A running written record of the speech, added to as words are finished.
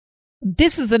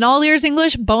This is an All Ears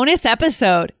English bonus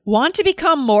episode. Want to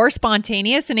become more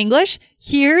spontaneous in English?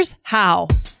 Here's how.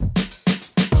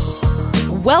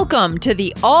 Welcome to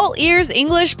the All Ears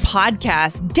English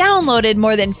podcast. Downloaded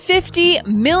more than 50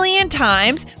 million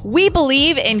times, we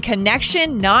believe in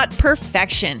connection, not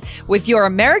perfection. With your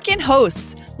American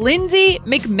hosts, Lindsay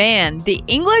McMahon, the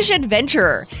English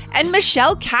adventurer, and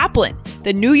Michelle Kaplan,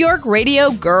 the New York radio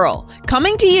girl,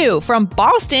 coming to you from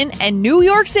Boston and New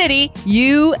York City,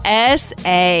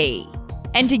 USA.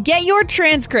 And to get your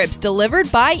transcripts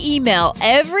delivered by email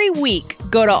every week,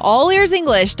 go to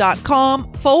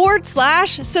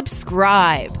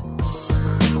allearsenglish.com/subscribe.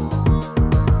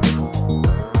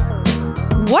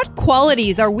 What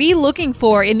qualities are we looking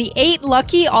for in the 8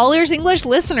 lucky All Ears English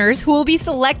listeners who will be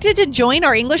selected to join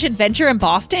our English adventure in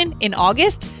Boston in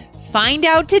August? Find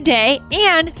out today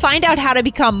and find out how to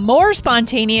become more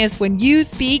spontaneous when you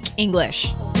speak English.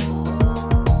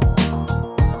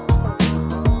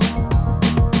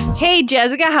 Hey,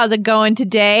 Jessica, how's it going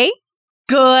today?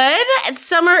 Good.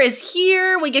 Summer is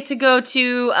here. We get to go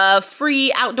to a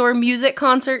free outdoor music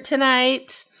concert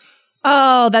tonight.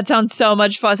 Oh, that sounds so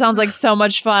much fun. Sounds like so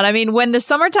much fun. I mean, when the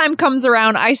summertime comes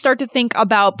around, I start to think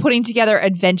about putting together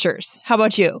adventures. How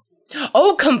about you?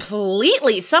 Oh,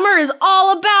 completely. Summer is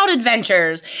all about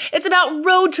adventures. It's about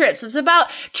road trips. It's about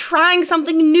trying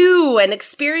something new and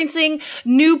experiencing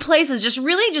new places. Just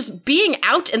being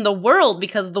out in the world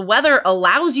because the weather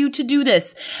allows you to do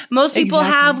this. Most people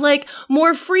have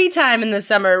more free time in the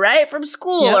summer, right? From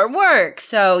school or work.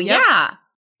 So yeah.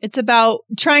 It's about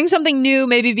trying something new,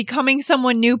 maybe becoming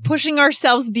someone new, pushing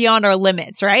ourselves beyond our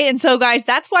limits, right? And so, guys,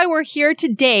 that's why we're here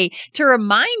today to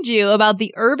remind you about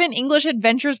the Urban English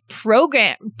Adventures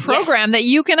program that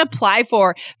you can apply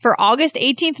for August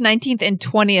 18th, 19th, and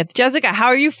 20th. Jessica, how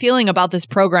are you feeling about this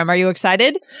program? Are you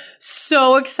excited?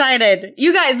 So excited.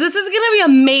 You guys, this is going to be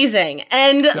amazing.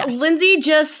 And Lindsay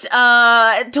just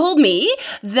told me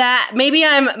that maybe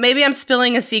I'm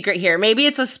spilling a secret here. Maybe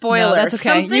it's a spoiler. No, that's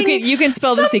okay. You can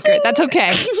spill the secret. That's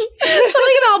okay.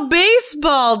 Something about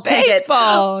baseball tickets.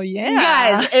 Baseball,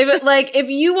 yeah. Guys, if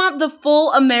you want the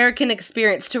full American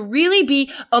experience to really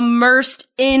be immersed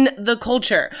in the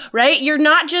culture, right? You're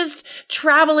not just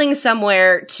traveling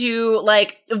somewhere to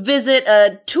visit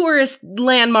a tourist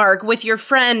landmark with your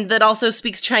friend that also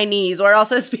speaks Chinese or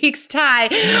also speaks Thai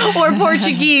or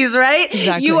Portuguese, right?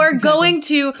 Exactly, you are going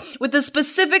to, with the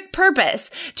specific purpose,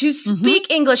 to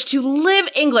speak English, to live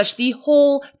English the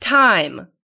whole time.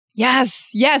 Yes,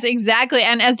 exactly.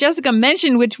 And as Jessica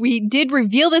mentioned, which we did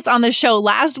reveal this on the show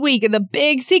last week, the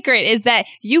big secret is that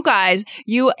you guys,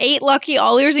 you 8 lucky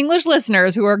All Ears English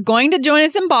listeners who are going to join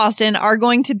us in Boston are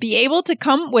going to be able to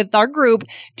come with our group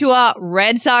to a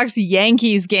Red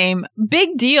Sox-Yankees game.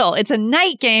 Big deal. It's a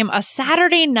night game, a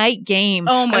Saturday night game.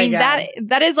 Oh my God.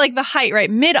 That is like the height,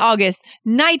 right? Mid-August,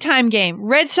 nighttime game,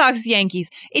 Red Sox-Yankees.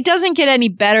 It doesn't get any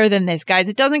better than this, guys.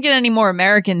 It doesn't get any more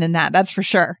American than that. That's for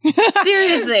sure.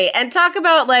 Seriously. And talk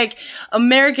about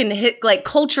American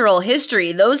cultural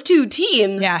history. Those two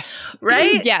teams. Yes.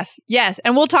 Right? Yes.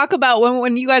 And we'll talk about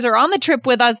when you guys are on the trip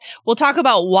with us, we'll talk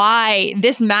about why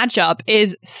this matchup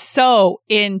is so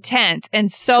intense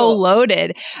and so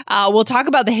loaded. We'll talk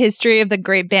about the history of the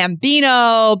great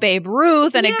Bambino, Babe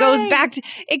Ruth, and it goes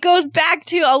back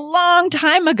to a long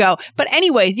time ago. But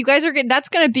anyways, you guys that's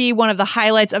going to be one of the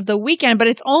highlights of the weekend, but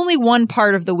it's only one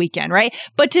part of the weekend, right?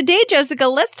 But today, Jessica,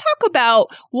 let's talk about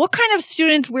what kind of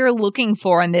students we're looking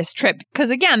for on this trip. Because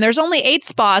again, there's only 8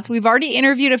 spots. We've already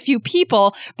interviewed a few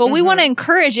people, but we want to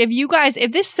encourage if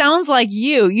this sounds like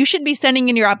you should be sending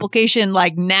in your application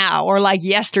now or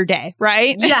yesterday,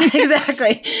 right? Yeah,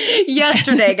 exactly.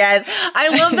 Yesterday, guys. I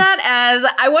love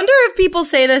that I wonder if people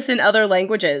say this in other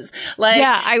languages.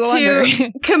 I wonder.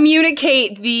 To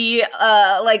communicate the,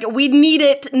 we need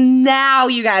it now,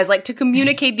 you guys, to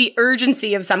communicate the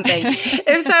urgency of something.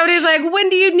 If somebody's when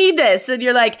do you need this? And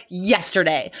you're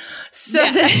yesterday. So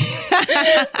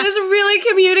this really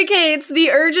communicates the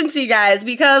urgency, guys,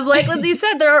 because like Lindsay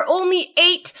said, there are only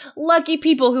 8 lucky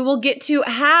people who will get to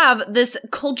have this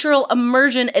cultural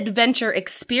immersion adventure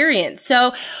experience.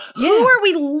 So who are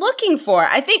we looking for?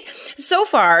 I think so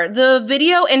far, the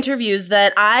video interviews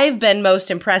that I've been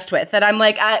most impressed with, that I'm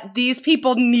these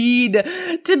people need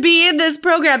to be in this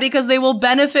program because they will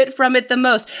benefit from it the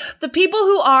most. The people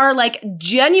who are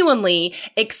genuinely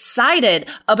excited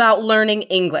about learning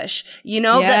English,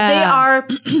 that they are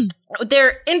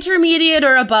they're intermediate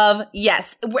or above.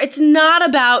 Yes. It's not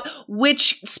about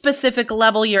which specific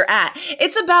level you're at.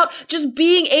 It's about just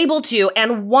being able to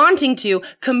and wanting to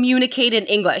communicate in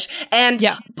English.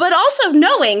 But also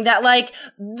knowing that like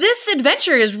this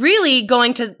adventure is really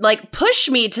going to like push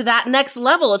me to that next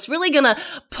level. It's really going to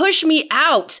push me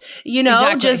out,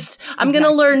 I'm going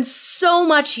to learn so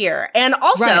much here. And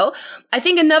also, I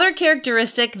think another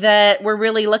characteristic that we're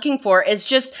really looking for is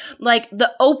just like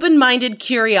the open-minded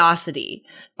curiosity.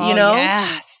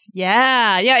 Yes.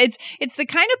 Yeah. It's the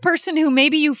kind of person who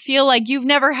maybe you feel like you've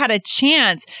never had a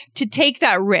chance to take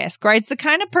that risk, right? It's the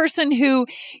kind of person who,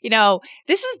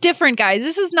 this is different, guys.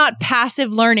 This is not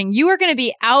passive learning. You are going to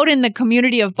be out in the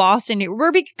community of Boston.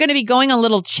 We're going to be going on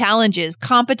little challenges,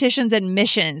 competitions, and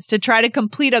missions to try to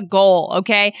complete a goal,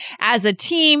 okay? As a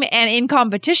team and in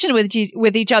competition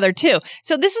with each other too.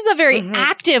 So this is a very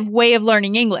active way of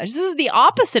learning English. This is the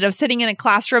opposite of sitting in a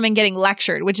classroom and getting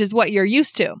lectured, which is what you're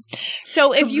used to.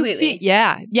 So if you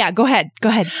go ahead.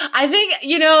 I think,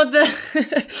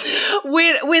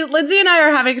 when Lindsay and I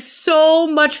are having so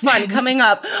much fun coming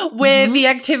up with the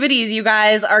activities you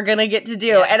guys are going to get to do.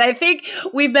 Yes. And I think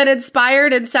we've been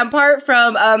inspired in some part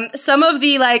from some of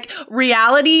the like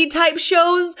reality type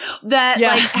shows that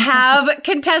like have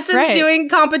contestants doing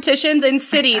competitions in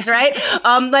cities, right?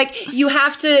 Like you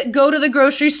have to go to the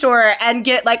grocery store and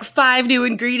get like 5 new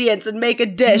ingredients and make a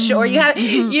dish, or you have,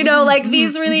 like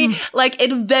these really like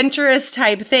adventurous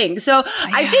type things. So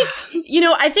I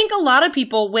think a lot of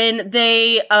people when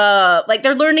they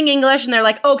they're learning English and they're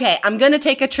like, okay, I'm going to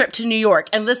take a trip to New York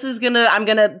and I'm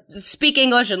going to speak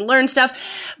English and learn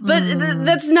stuff. But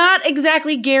that's not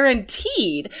exactly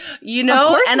guaranteed, Of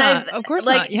course not. Of course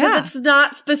not. Because it's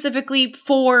not specifically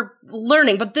for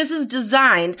learning, but this is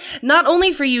designed not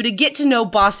only for you to get to know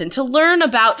Boston, to learn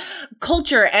about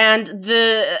culture and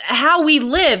how we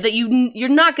live that you're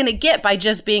not going to get by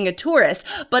just being a tourist,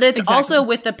 but it's also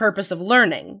with the purpose of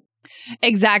learning.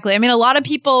 Exactly. I mean, a lot of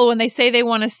people, when they say they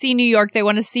want to see New York, they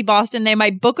want to see Boston, they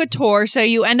might book a tour. So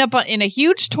you end up in a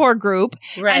huge tour group.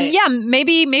 Right. And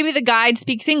maybe the guide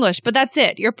speaks English, but that's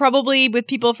it. You're probably with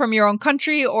people from your own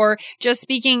country or just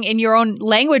speaking in your own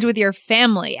language with your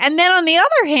family. And then on the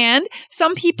other hand,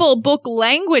 some people book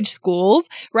language schools,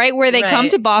 right? Where they come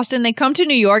to Boston, they come to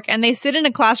New York, and they sit in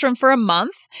a classroom for a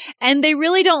month, and they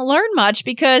really don't learn much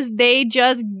because they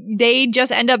just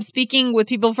end up speaking with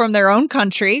people from their own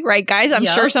country, right? Guys, I'm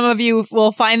sure some of you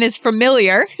will find this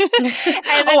familiar.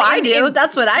 I do.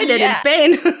 That's what I did in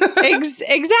Spain.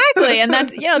 Exactly. And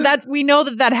that's we know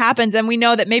that happens. And we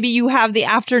know that maybe you have the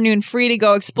afternoon free to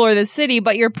go explore the city,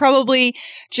 but you're probably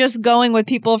just going with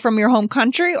people from your home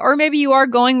country, or maybe you are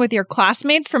going with your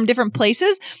classmates from different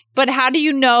places. But how do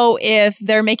you know if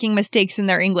they're making mistakes in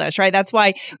their English, right? That's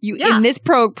why in this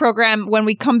program, when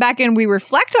we come back and we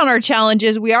reflect on our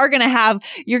challenges, you're going to have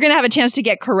a chance to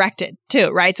get corrected too,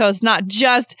 right? So it's not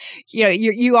just,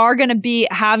 you are going to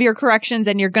have your corrections,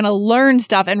 and you're going to learn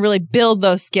stuff and really build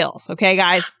those skills. Okay,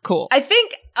 guys? Cool. I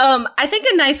think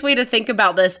a nice way to think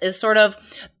about this is sort of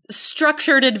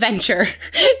structured adventure,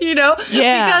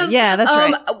 because that's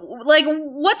right. Like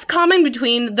what's common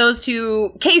between those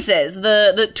two cases,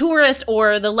 the tourist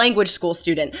or the language school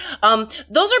student?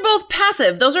 Those are both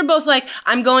passive. Those are both like,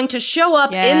 I'm going to show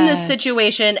up in this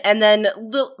situation, and then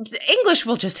the English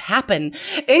will just happen.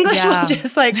 English will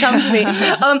just like come to me.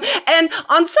 And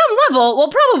on some level, well,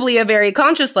 probably a very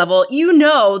conscious level,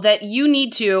 that you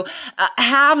need to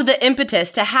have the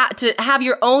impetus to have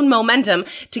your own momentum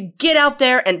to get out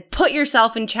there and put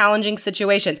yourself in challenging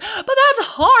situations. But that's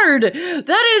hard.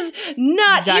 That is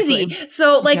not easy.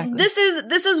 So this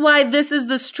is why this is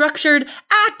the structured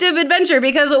active adventure,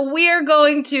 because we're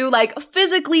going to like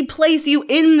physically place you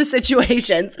in the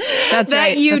situations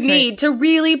that you need to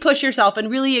really push yourself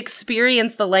and really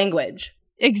experience the language.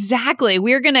 Exactly.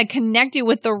 We're going to connect you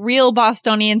with the real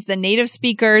Bostonians, the native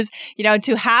speakers,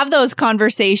 to have those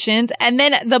conversations. And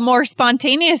then the more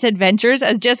spontaneous adventures,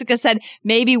 as Jessica said,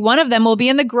 maybe one of them will be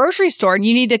in the grocery store and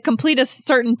you need to complete a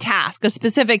certain task, a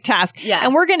specific task. Yeah.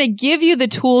 And we're going to give you the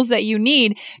tools that you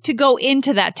need to go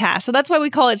into that task. So that's why we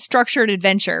call it structured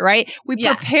adventure, right? We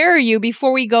prepare you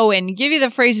before we go in, give you the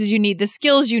phrases you need, the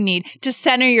skills you need to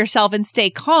center yourself and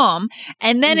stay calm.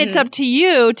 And then it's up to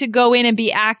you to go in and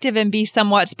be active and be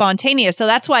somewhat spontaneous. So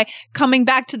that's why, coming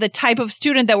back to the type of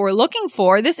student that we're looking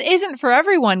for, this isn't for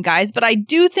everyone, guys, but I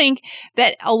do think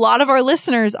that a lot of our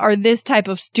listeners are this type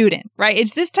of student, right?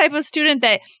 It's this type of student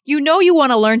that you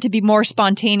want to learn to be more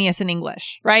spontaneous in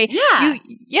English, right?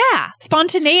 Yeah.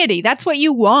 Spontaneity. That's what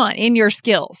you want in your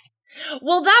skills.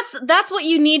 Well, that's what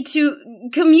you need to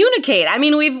communicate. I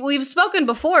mean, we've spoken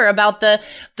before about the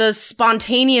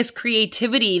spontaneous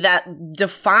creativity that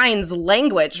defines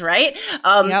language, right?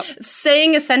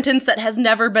 Saying a sentence that has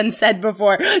never been said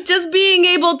before, just being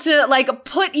able to like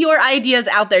put your ideas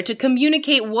out there, to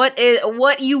communicate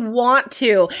what you want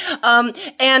to,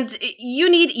 and you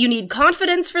need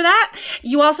confidence for that.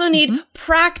 You also need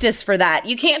practice for that.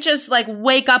 You can't just like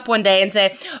wake up one day and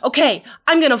say, okay,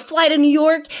 I'm gonna fly to New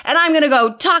York and I'm going to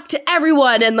go talk to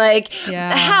everyone and like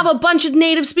have a bunch of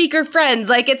native speaker friends.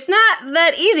 Like it's not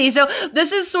that easy. So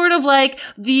this is sort of like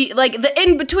the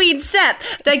in-between step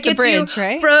that gets bridge, you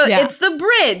right? It's the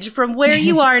bridge from where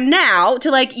you are now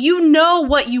to like, you know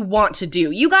what you want to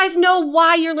do. You guys know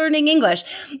why you're learning English.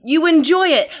 You enjoy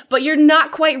it, but you're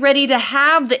not quite ready to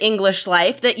have the English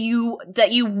life that you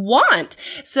want.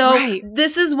 So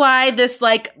this is why this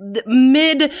like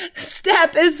mid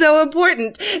step is so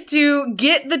important, to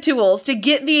get the tools, to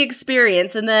get the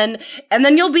experience, and then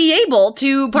you'll be able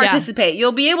to participate.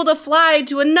 You'll be able to fly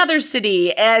to another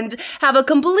city and have a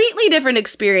completely different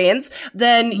experience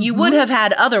than you would have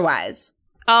had otherwise.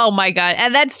 Oh my God.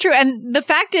 And that's true. And the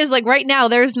fact is, like right now,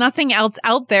 there's nothing else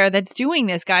out there that's doing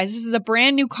this, guys. This is a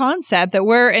brand new concept that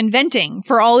we're inventing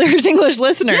for all ears English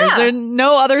listeners. There,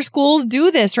 no other schools do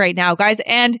this right now, guys.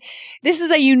 And this is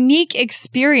a unique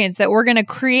experience that we're going to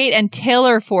create and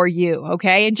tailor for you.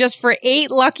 Okay. Just for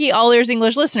 8 lucky all ears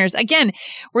English listeners. Again,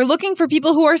 we're looking for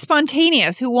people who are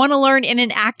spontaneous, who want to learn in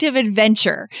an active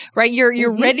adventure, right?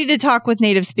 You're ready to talk with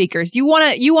native speakers. You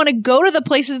want to go to the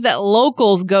places that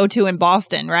locals go to in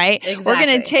Boston. Right? Exactly. We're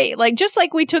going to take, like, just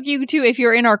like we took you to, if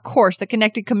you're in our course, The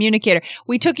Connected Communicator,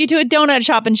 we took you to a donut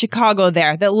shop in Chicago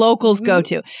there that locals go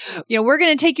to. You know, we're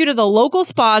going to take you to the local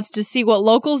spots to see what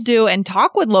locals do and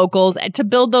talk with locals to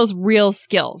build those real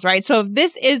skills, right? So if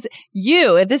this is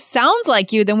you, if this sounds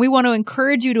like you, then we want to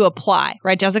encourage you to apply,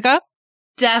 right, Jessica?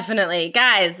 Definitely.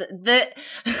 Guys,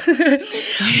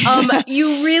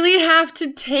 you really have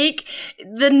to take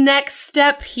the next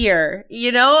step here.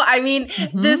 You know, I mean,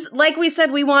 this, like we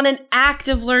said, we want an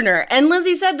active learner. And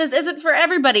Lindsay said this isn't for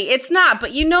everybody. It's not.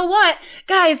 But you know what,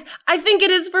 guys, I think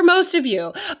it is for most of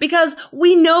you, because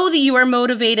we know that you are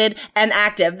motivated and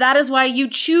active. That is why you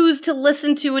choose to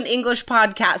listen to an English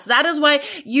podcast. That is why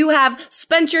you have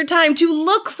spent your time to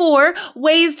look for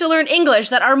ways to learn English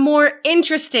that are more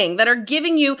interesting, that are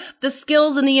giving you the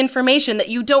skills and the information that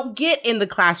you don't get in the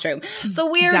classroom.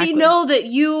 So we already know that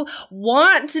you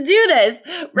want to do this,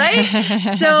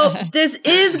 right? So this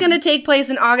is going to take place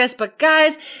in August, but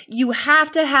guys, you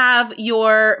have to have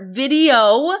your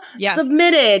video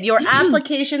submitted, your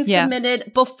application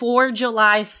submitted before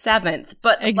July 7th.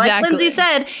 But like Lindsay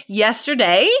said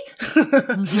yesterday,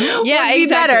 would be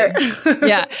better.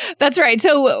 That's right.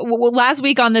 So last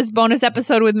week on this bonus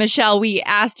episode with Michelle, we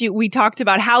talked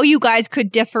about how you guys could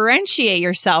differentiate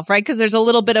yourself, right? Because there's a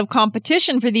little bit of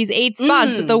competition for these 8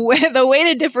 spots, but the way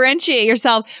to differentiate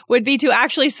yourself would be to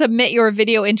actually submit your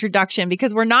video introduction,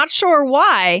 because we're not sure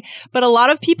why, but a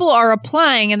lot of people are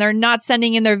applying and they're not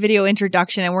sending in their video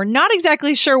introduction, and we're not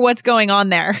exactly sure what's going on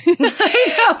there.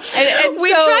 I know.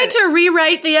 We've tried to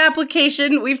rewrite the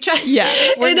application. We've tried.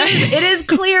 It is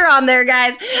clear on there,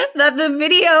 guys, that the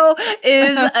video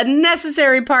is a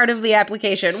necessary part of the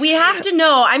application. We have to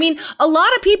know. I mean, a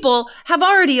lot of people have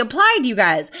already applied, you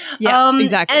guys.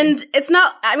 Exactly. And it's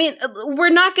not, I mean, we're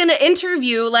not going to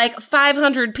interview like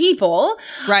 500 people.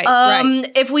 Right.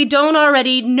 If we don't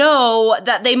already know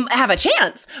that they have a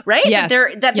chance, right?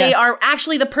 That they are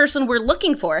actually the person we're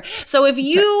looking for. So if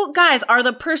you guys are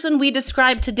the person we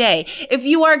described today, if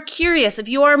you are curious, if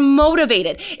you are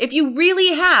motivated, if you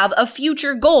really have a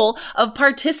future goal of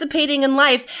participating in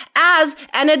life as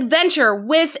an adventure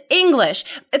with English,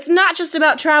 it's not just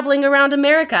about traveling around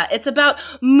America. It's about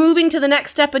moving to the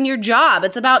next step in your job.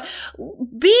 It's about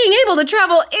being able to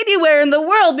travel anywhere in the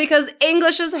world, because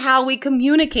English is how we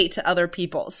communicate to other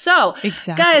people. So,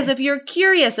 guys, if you're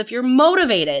curious, if you're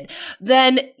motivated,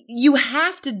 then you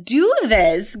have to do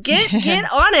this. Get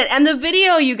on it. And the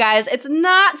video, you guys, it's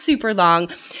not super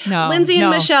long. Lindsay and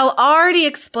Michelle already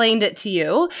explained it to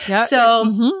you. So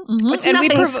it's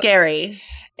nothing scary.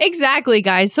 Exactly,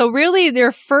 guys. So really,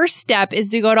 their first step is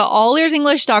to go to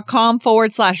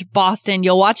allearsenglish.com/Boston.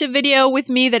 You'll watch a video with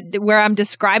me where I'm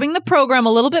describing the program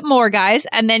a little bit more, guys.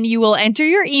 And then you will enter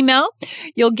your email.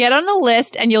 You'll get on the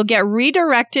list and you'll get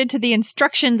redirected to the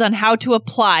instructions on how to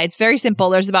apply. It's very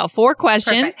simple. There's about 4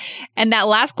 questions. And that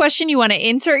last question, you want to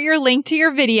insert your link to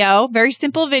your video. Very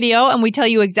simple video. And we tell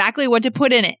you exactly what to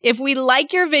put in it. If we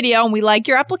like your video and we like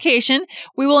your application,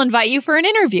 we will invite you for an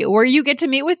interview where you get to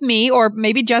meet with me, or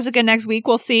maybe Jessica next week.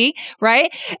 We'll see, right?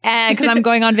 And because I'm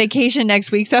going on vacation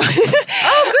next week. So,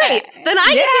 oh, great. Then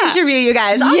I get to interview you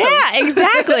guys. Awesome. Yeah,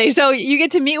 exactly. So you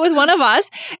get to meet with one of us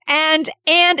and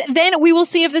then we will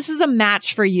see if this is a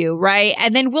match for you, right?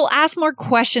 And then we'll ask more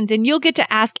questions and you'll get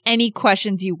to ask any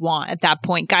questions you want at that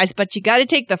point, guys. But you got to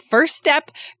take the first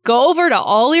step. Go over to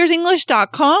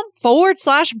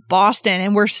allearsenglish.com/Boston.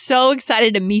 And we're so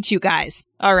excited to meet you guys.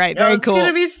 All right. Very cool. It's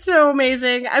going to be so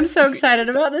amazing. I'm so excited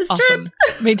about this trip.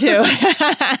 Me too.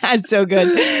 That's so good.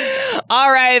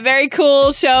 All right. Very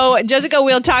cool show. Jessica,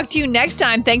 we'll talk to you next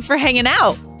time. Thanks for hanging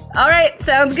out. All right.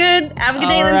 Sounds good. Have a good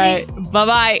day, Lindsay. All right.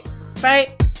 Bye-bye.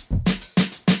 Bye.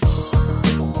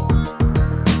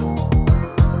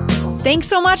 Thanks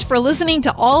so much for listening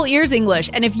to All Ears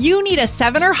English. And if you need a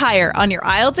 7 or higher on your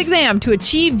IELTS exam to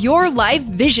achieve your life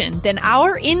vision, then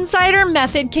our Insider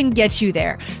Method can get you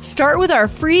there. Start with our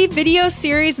free video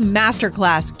series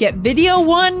masterclass. Get video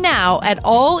 1 now at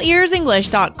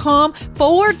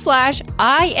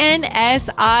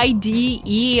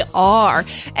allearsenglish.com/INSIDER.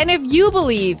 And if you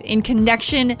believe in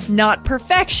connection, not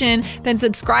perfection, then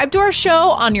subscribe to our show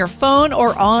on your phone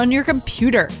or on your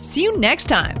computer. See you next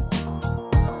time.